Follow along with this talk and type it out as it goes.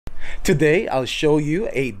Today, I'll show you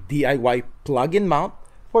a DIY plug-in mount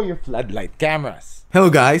for your floodlight cameras. Hello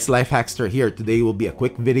guys, LifeHackster here. Today will be a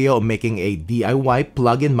quick video of making a DIY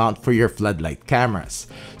plug-in mount for your floodlight cameras.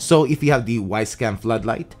 So if you have the Wyze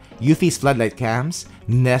Floodlight, Eufy's Floodlight Cams,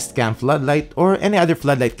 Nest Cam Floodlight, or any other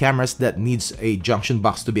floodlight cameras that needs a junction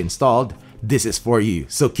box to be installed, this is for you,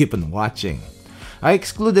 so keep on watching. I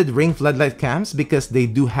excluded Ring Floodlight Cams because they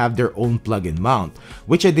do have their own plug-in mount,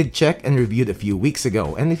 which I did check and reviewed a few weeks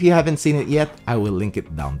ago, and if you haven't seen it yet, I will link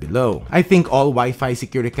it down below. I think all Wi-Fi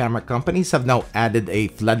security camera companies have now added a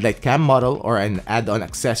floodlight cam model or an add-on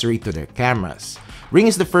accessory to their cameras. Ring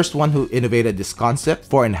is the first one who innovated this concept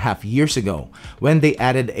 4.5 years ago when they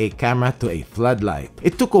added a camera to a floodlight.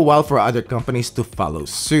 It took a while for other companies to follow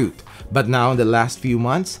suit, but now in the last few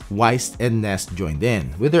months, Wyze and Nest joined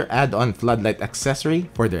in with their add-on floodlight accessory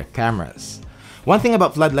for their cameras. One thing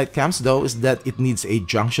about floodlight cams though is that it needs a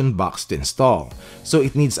junction box to install, so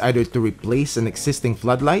it needs either to replace an existing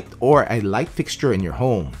floodlight or a light fixture in your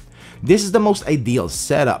home. This is the most ideal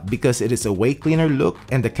setup because it is a way cleaner look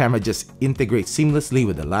and the camera just integrates seamlessly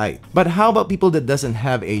with the light. But how about people that doesn't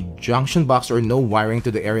have a junction box or no wiring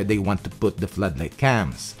to the area they want to put the floodlight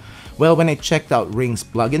cams? Well, when I checked out Ring's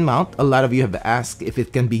plug-in mount, a lot of you have asked if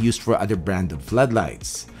it can be used for other brand of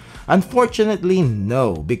floodlights. Unfortunately,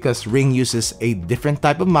 no, because Ring uses a different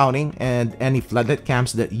type of mounting and any floodlight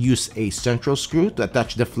cams that use a central screw to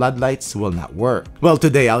attach the floodlights will not work. Well,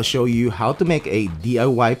 today I'll show you how to make a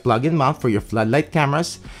DIY plug-in mount for your floodlight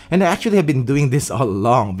cameras, and I actually have been doing this all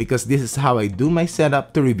along because this is how I do my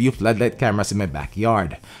setup to review floodlight cameras in my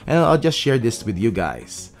backyard, and I'll just share this with you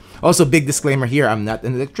guys. Also, big disclaimer here, I'm not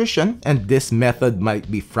an electrician and this method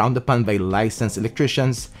might be frowned upon by licensed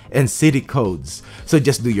electricians and city codes, so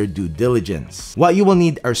just do your due diligence. What you will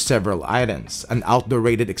need are several items: an outdoor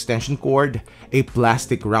rated extension cord, a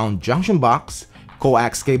plastic round junction box,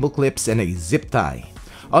 coax cable clips, and a zip tie.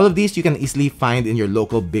 All of these you can easily find in your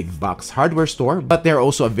local big box hardware store, but they're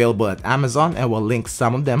also available at Amazon and we'll link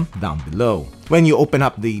some of them down below. When you open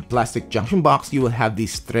up the plastic junction box, you will have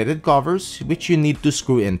these threaded covers which you need to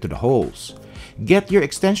screw into the holes. Get your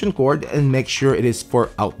extension cord and make sure it is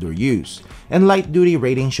for outdoor use, and light duty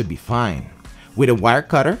rating should be fine. With a wire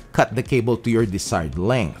cutter, cut the cable to your desired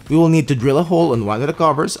length. We will need to drill a hole on one of the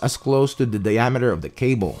covers as close to the diameter of the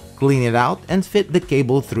cable. Clean it out and fit the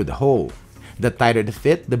cable through the hole. The tighter the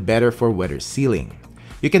fit, the better for weather sealing.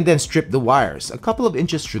 You can then strip the wires. A couple of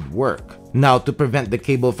inches should work. Now, to prevent the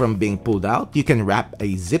cable from being pulled out, you can wrap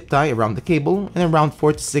a zip tie around the cable and around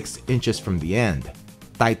 4 to 6 inches from the end.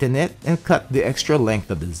 Tighten it and cut the extra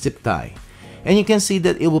length of the zip tie. And you can see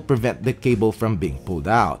that it will prevent the cable from being pulled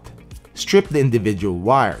out. Strip the individual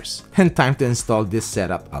wires. And time to install this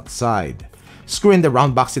setup outside. Screw in the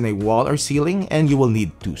round box in a wall or ceiling and you will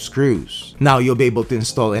need 2 screws. Now you'll be able to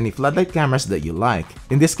install any floodlight cameras that you like.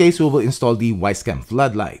 In this case, we will install the Wyze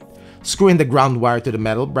Floodlight. Screw in the ground wire to the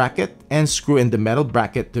metal bracket and screw in the metal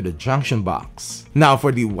bracket to the junction box. Now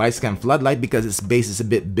for the Wyze Floodlight, because its base is a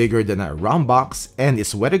bit bigger than a round box and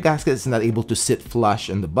its weather gasket is not able to sit flush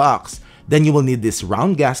in the box, then you will need this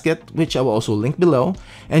round gasket, which I will also link below,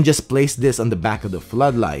 and just place this on the back of the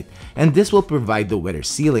floodlight, and this will provide the weather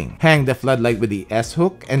sealing. Hang the floodlight with the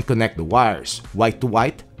S-hook and connect the wires, white to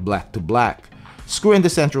white, black to black. Screw in the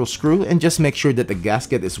central screw and just make sure that the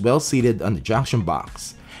gasket is well seated on the junction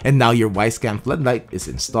box. And now your Wyze Floodlight is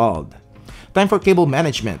installed. Time for cable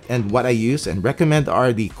management, and what I use and recommend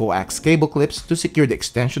are the coax cable clips to secure the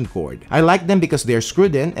extension cord. I like them because they are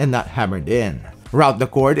screwed in and not hammered in. Route the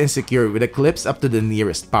cord and secure it with the clips up to the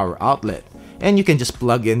nearest power outlet, and you can just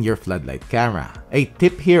plug in your floodlight camera. A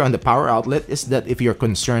tip here on the power outlet is that if you're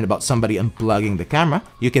concerned about somebody unplugging the camera,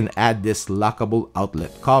 you can add this lockable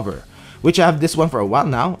outlet cover, which I have this one for a while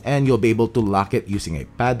now, and you'll be able to lock it using a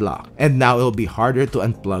padlock. And now it'll be harder to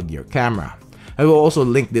unplug your camera. I will also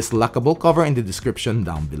link this lockable cover in the description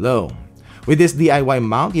down below. With this DIY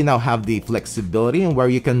mount, you now have the flexibility in where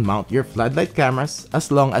you can mount your floodlight cameras as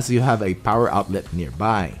long as you have a power outlet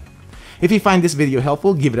nearby. If you find this video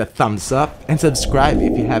helpful, give it a thumbs up and subscribe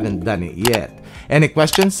if you haven't done it yet. Any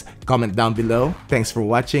questions? Comment down below. Thanks for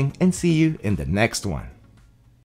watching and see you in the next one.